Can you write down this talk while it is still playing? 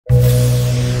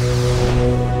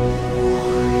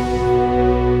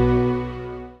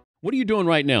What are you doing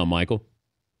right now, Michael?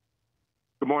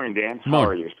 Good morning, Dan. Good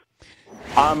morning.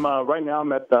 How are you? I'm right now.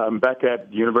 I'm back at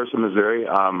the University of Missouri.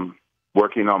 I'm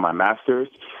working on my master's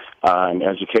in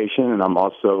education, and I'm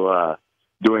also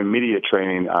doing media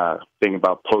training. Thinking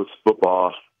about post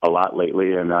football a lot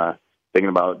lately, and thinking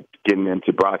about getting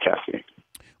into broadcasting.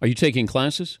 Are you taking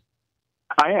classes?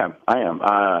 I am.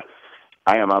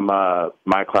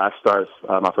 My class starts.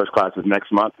 My first class is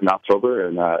next month in October,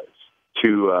 and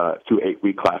two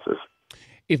 8-week classes.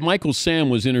 If Michael Sam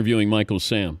was interviewing Michael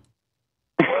Sam.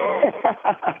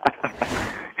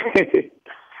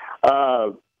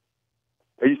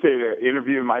 You say they're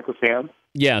interviewing Michael Sam?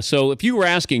 Yeah, so if you were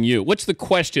asking you, what's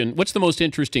the most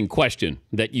interesting question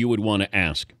that you would want to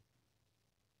ask?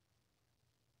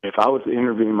 If I was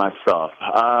interviewing myself,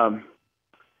 how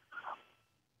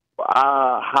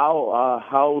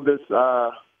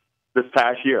this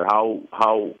past year, how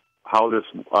this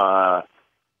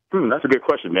that's a good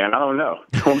question, man. I don't know.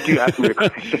 Won't you ask me a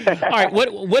question? All right,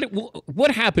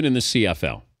 what happened in the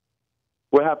CFL?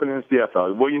 What happened in the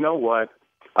CFL? Well, you know what?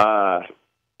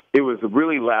 It was a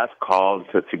really last call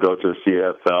to go to the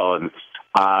CFL, and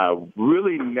I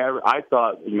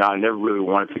thought, I never really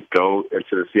wanted to go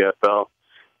into the CFL,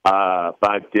 but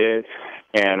I did,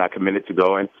 and I committed to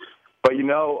going. But,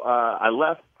 I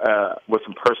left with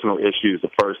some personal issues the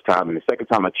first time, and the second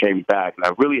time I came back, and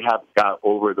I really haven't got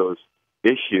over those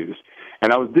issues.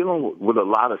 And I was dealing with a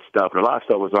lot of stuff, and a lot of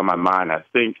stuff was on my mind. I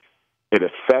think it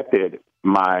affected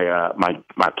my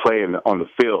play on the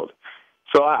field.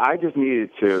 So I just needed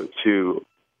to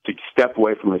step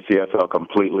away from the CFL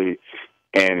completely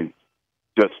and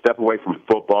just step away from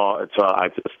football until I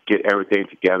just get everything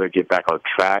together, get back on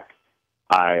track.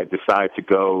 I decided to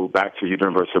go back to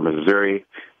University of Missouri,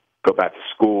 go back to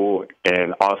school,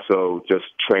 and also just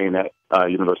train at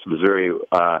University of Missouri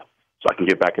so I can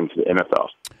get back into the NFL.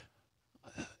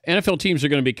 NFL teams are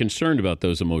going to be concerned about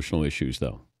those emotional issues,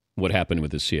 though. What happened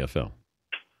with the CFL?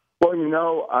 Well,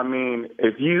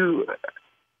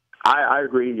 I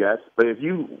agree, yes. But if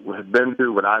you have been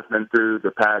through what I've been through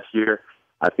the past year,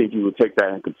 I think you would take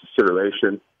that into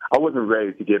consideration. I wasn't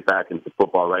ready to get back into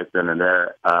football right then and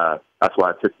there. That's why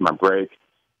I took my break.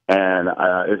 And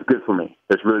it's good for me.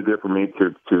 It's really good for me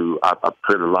I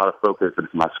put a lot of focus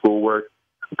into my schoolwork.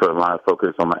 I put a lot of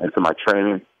focus into my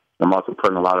training. I'm also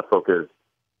putting a lot of focus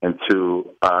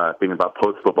into thinking about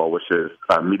post-football, which is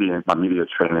my media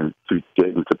training to get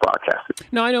into broadcasting.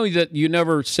 Now, I know that you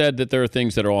never said that there are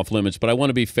things that are off limits, but I want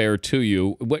to be fair to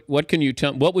you. What can you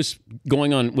tell? What was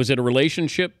going on? Was it a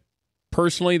relationship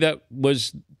personally that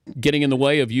was getting in the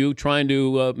way of you trying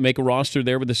to make a roster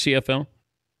there with the CFL?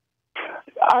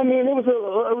 I mean, it was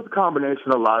a combination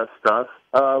of a lot of stuff.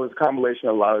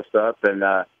 And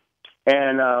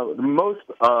the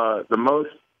most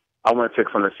I want to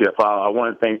take from the CFL, I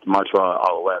want to thank Montreal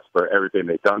Alouettes for everything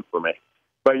they've done for me.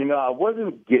 But, I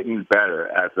wasn't getting better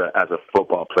as a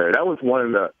football player. That was one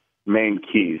of the main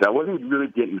keys. I wasn't really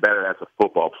getting better as a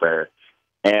football player.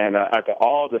 And after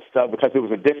all the stuff, because it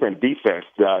was a different defense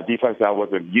that I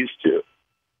wasn't used to.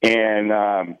 And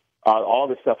all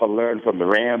the stuff I learned from the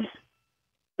Rams,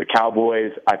 the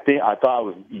Cowboys, I thought I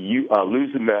was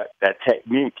losing that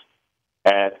technique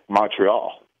at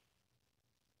Montreal.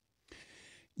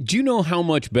 Do you know how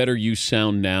much better you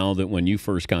sound now than when you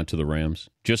first got to the Rams?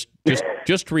 Just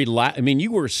relax. I mean,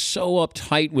 you were so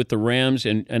uptight with the Rams,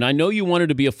 and I know you wanted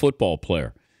to be a football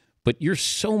player, but you're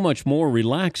so much more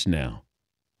relaxed now.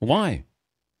 Why?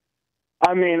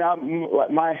 I mean,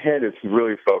 my head is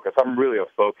really focused. I'm really a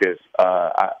focused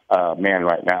man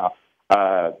right now.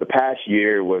 The past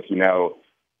year was,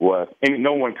 and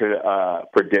no one could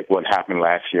predict what happened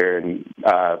last year,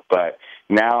 but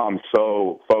now I'm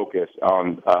so focused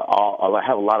on I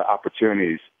have a lot of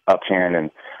opportunities up hand, and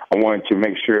I wanted to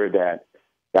make sure that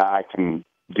I can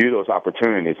do those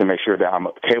opportunities and make sure that I'm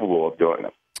capable of doing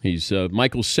them. He's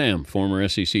Michael Sam, former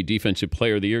SEC Defensive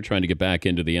Player of the Year, trying to get back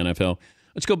into the NFL.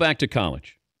 Let's go back to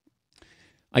college.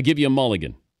 I give you a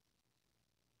mulligan.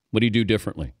 What do you do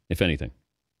differently, if anything?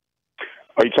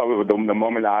 Are you talking about the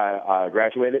moment I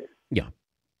graduated? Yeah.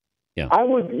 I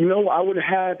would have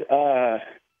had.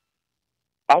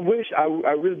 I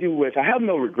really do wish. I have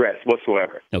no regrets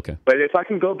whatsoever. Okay. But if I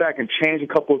can go back and change a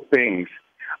couple of things,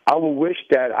 I would wish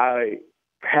that I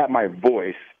had my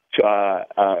voice.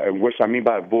 And what I mean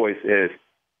by voice is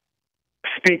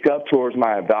speak up towards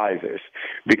my advisors,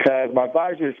 because my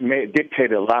advisors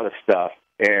dictated a lot of stuff,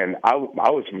 and I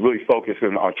was really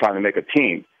focusing on trying to make a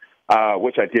team,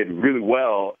 which I did really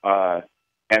well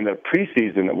in the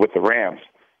preseason with the Rams.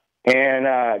 And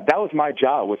that was my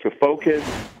job, was to focus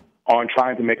on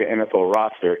trying to make an NFL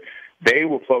roster. they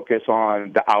will focus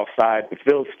on the outside the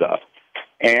field stuff.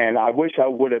 And I wish I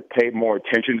would have paid more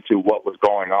attention to what was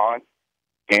going on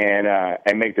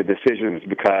and make the decisions,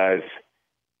 because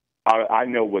I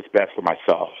know what's best for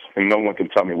myself, and no one can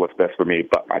tell me what's best for me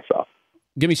but myself.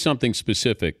 Give me something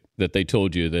specific that they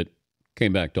told you that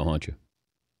came back to haunt you.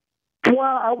 Well,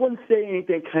 I wouldn't say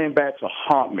anything came back to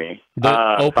haunt me. The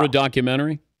Oprah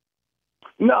documentary?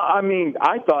 No, I mean,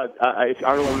 I thought, I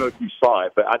don't know if you saw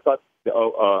it, but I thought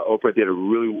Oprah did a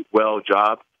really well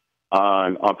job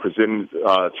on presenting.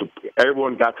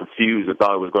 Everyone got confused and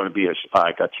thought it was going to be a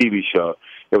TV show.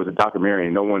 It was a documentary,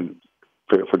 and no one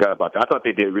forgot about that. I thought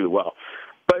they did really well.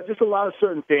 But just a lot of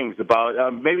certain things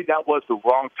about maybe that was the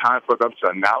wrong time for them to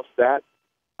announce that.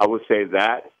 I would say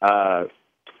that.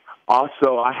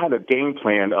 Also, I had a game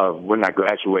plan of when I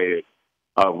graduated,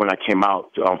 when I came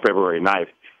out on February 9th.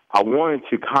 I wanted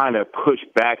to kind of push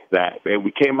back that. And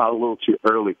we came out a little too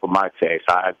early for my taste.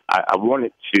 I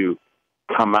wanted to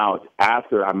come out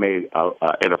after I made an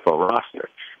NFL roster.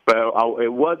 But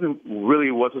it wasn't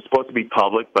supposed to be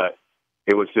public, but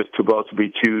it was just supposed to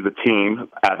be to the team,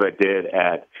 as I did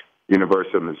at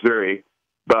University of Missouri.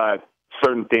 But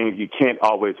certain things you can't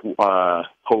always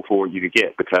hope for you to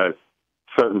get, because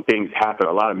certain things happen.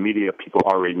 A lot of media people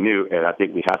already knew, and I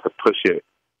think we have to push it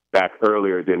back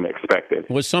earlier than expected.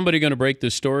 Was somebody going to break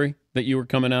this story that you were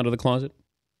coming out of the closet?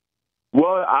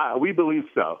 Well, we believe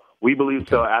so. We believe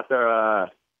so. After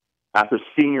the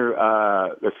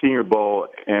Senior Bowl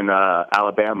in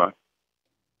Alabama,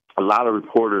 a lot of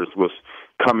reporters was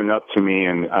coming up to me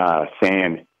and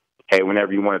saying, "Hey,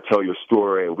 whenever you want to tell your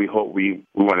story, we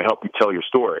want to help you tell your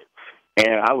story."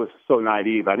 And I was so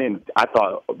naive. I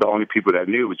thought the only people that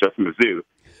knew was just Mizzou,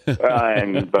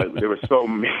 but there were so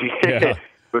many. Yeah.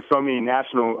 There's so many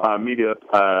national media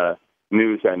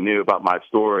news that knew about my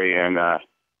story, and I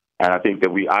think that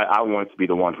I wanted to be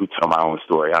the one who tell my own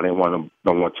story. I didn't want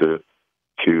no one to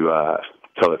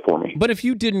tell it for me. But if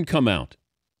you didn't come out,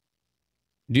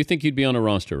 do you think you'd be on a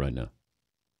roster right now?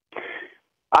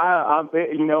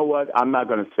 You know what? I'm not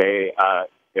going to say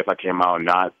if I came out or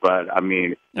not, but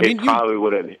it probably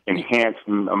would have enhanced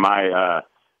my.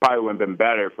 Probably would have been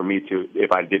better for me to,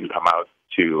 if I didn't come out,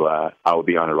 I would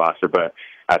be on the roster. But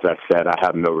as I said, I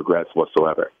have no regrets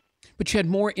whatsoever. But you had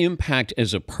more impact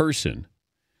as a person,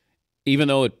 even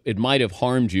though it might have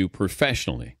harmed you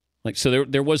professionally. So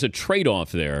there was a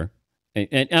trade-off there.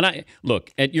 And I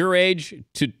look, at your age,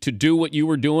 to do what you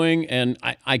were doing, and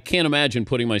I can't imagine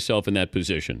putting myself in that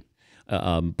position.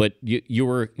 But you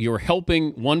were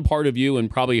helping one part of you and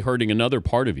probably hurting another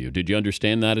part of you. Did you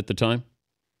understand that at the time?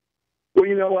 Well,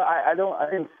 you know what? I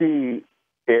didn't see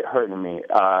it hurting me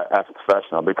as a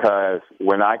professional, because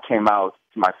when I came out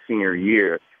my senior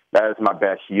year, that is my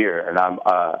best year, and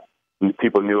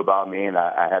people knew about me, and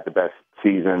I had the best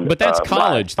season. But that's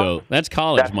college, though. That's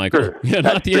college, that's Michael. True. Yeah,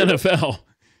 not the NFL.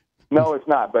 No, it's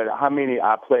not. But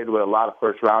I played with a lot of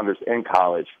first rounders in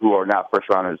college who are not first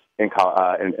rounders in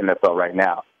NFL right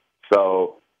now.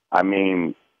 So I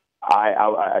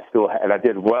still, and I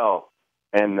did well.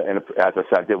 And as I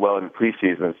said, I did well in the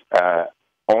preseasons,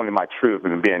 owning my truth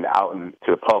and being out into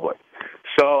the public.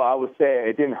 So I would say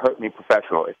it didn't hurt me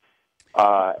professionally,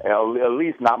 at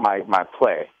least not my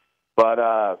play. But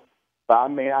I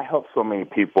helped so many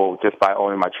people just by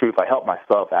owning my truth. I helped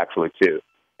myself, actually, too.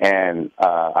 And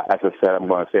as I said, I'm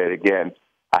going to say it again,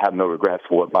 I have no regrets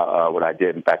for what I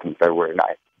did back in February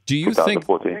 9th, Do you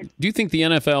think the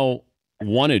NFL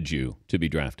wanted you to be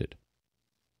drafted?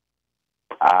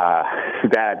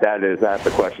 That's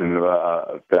a question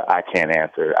that I can't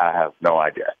answer. I have no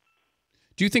idea.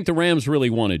 Do you think the Rams really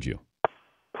wanted you?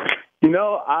 You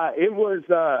know, it was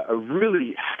I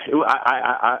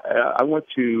went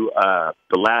to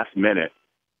the last minute,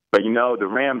 but the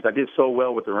Rams. I did so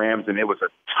well with the Rams, and it was a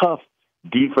tough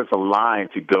defensive line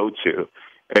to go to.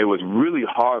 It was really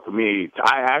hard for me.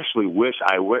 I actually wish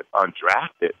I went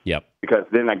undrafted. Yep. Because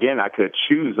then again, I could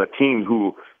choose a team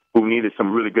who needed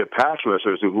some really good pass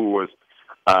rushers, who was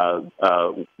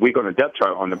weak on the depth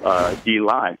chart on the D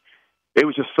line. It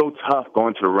was just so tough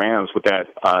going to the Rams with that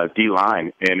D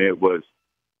line, and it was.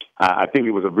 I think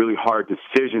it was a really hard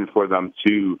decision for them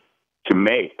to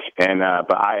make, and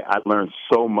but I learned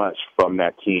so much from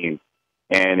that team,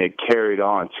 and it carried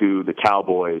on to the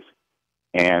Cowboys,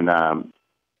 and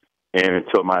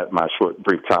until my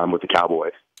brief time with the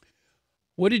Cowboys.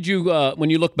 What did you, when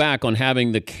you look back on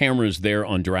having the cameras there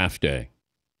on draft day,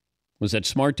 was that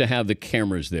smart to have the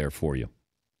cameras there for you?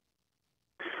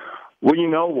 Well, you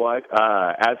know what?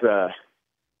 A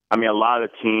lot of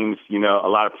teams, a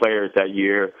lot of players that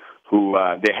year who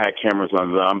they had cameras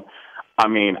on them. I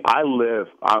mean,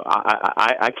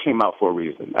 I came out for a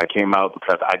reason. I came out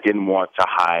because I didn't want to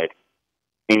hide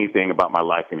anything about my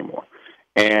life anymore.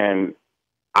 And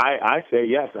I say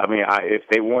yes. I mean, if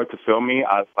they wanted to film me,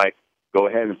 I was like, go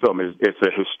ahead and film it. It's a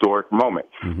historic moment.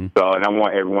 Mm-hmm. So, and I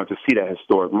want everyone to see that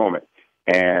historic moment.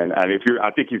 And I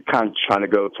think you're kind of trying to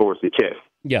go towards the kiss.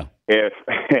 Yeah. If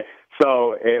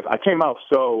I came out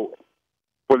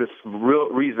for this real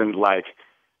reason, like,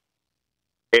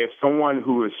 if someone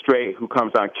who is straight who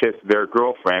comes out and kisses their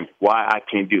girlfriend, why I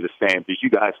can't do the same? Did you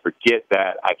guys forget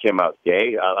that I came out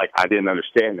gay? I didn't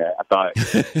understand that. I thought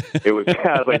it was.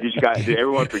 I was like, did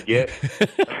everyone forget?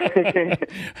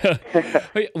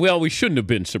 Well, we shouldn't have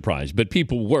been surprised, but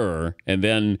people were. And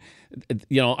then,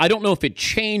 I don't know if it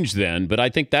changed then, but I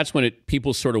think that's when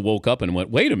people sort of woke up and went,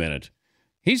 wait a minute.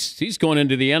 He's going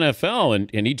into the NFL,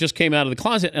 and he just came out of the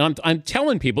closet. And I'm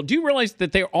telling people, do you realize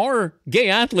that there are gay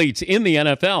athletes in the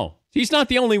NFL? He's not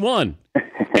the only one.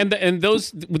 And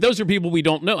those are people we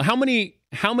don't know. How many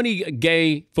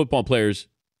gay football players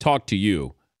talked to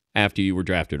you after you were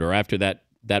drafted or after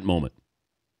that moment?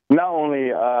 Not only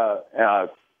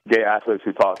gay athletes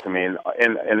who talk to me in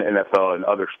the NFL and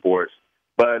other sports,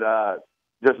 but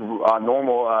just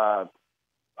normal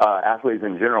athletes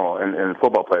in general and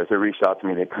football players. They reached out to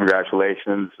me. They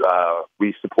congratulations.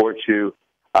 We support you.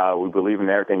 We believe in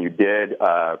everything you did.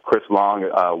 Chris Long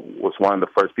was one of the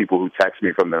first people who texted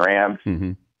me from the Rams.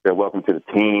 Mm-hmm. Said, welcome to the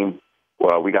team.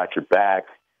 Well, we got your back.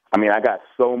 I mean, I got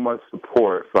so much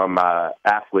support from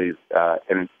athletes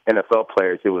and NFL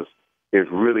players. It was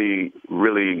really,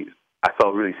 really, I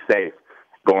felt really safe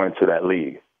going to that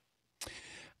league.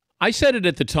 I said it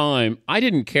at the time. I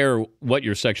didn't care what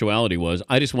your sexuality was.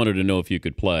 I just wanted to know if you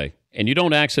could play. And you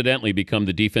don't accidentally become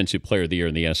the Defensive Player of the Year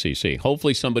in the SEC.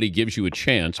 Hopefully somebody gives you a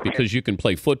chance because you can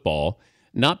play football,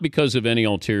 not because of any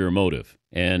ulterior motive.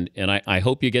 And I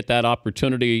hope you get that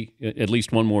opportunity at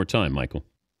least one more time, Michael.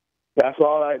 That's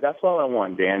all I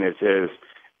want, Dan, is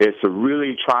to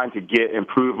really trying to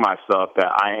improve myself,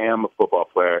 that I am a football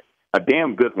player, a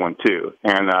damn good one too.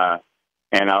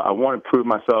 And I want to prove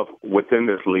myself within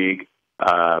this league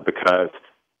because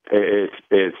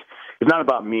it's not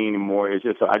about me anymore. It's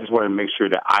just I just want to make sure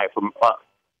that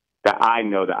I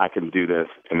know that I can do this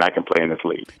and I can play in this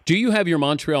league. Do you have your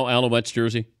Montreal Alouettes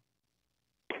jersey?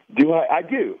 Do I? I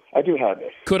do. I do have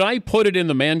it. Could I put it in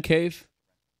the man cave?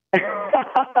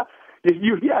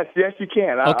 Yes, you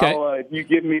can. Okay. You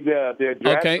give me the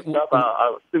address. Okay. And stuff,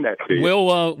 I'll send that to you.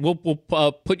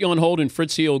 We'll put you on hold, and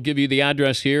Fritzy will give you the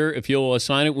address here. If you'll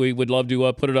sign it, we would love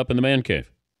to put it up in the man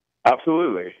cave.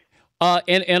 Absolutely.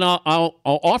 And I'll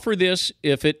offer this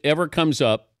if it ever comes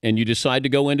up and you decide to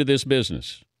go into this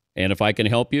business. And if I can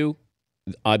help you,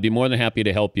 I'd be more than happy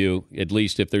to help you, at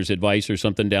least if there's advice or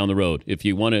something down the road. If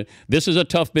you want to, this is a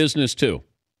tough business too.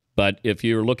 But if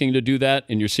you're looking to do that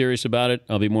and you're serious about it,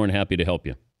 I'll be more than happy to help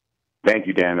you. Thank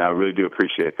you, Dan. I really do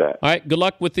appreciate that. All right. Good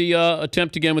luck with the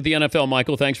attempt again with the NFL,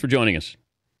 Michael. Thanks for joining us.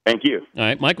 Thank you. All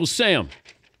right. Michael Sam,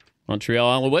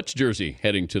 Montreal Alouettes jersey,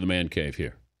 heading to the man cave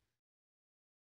here.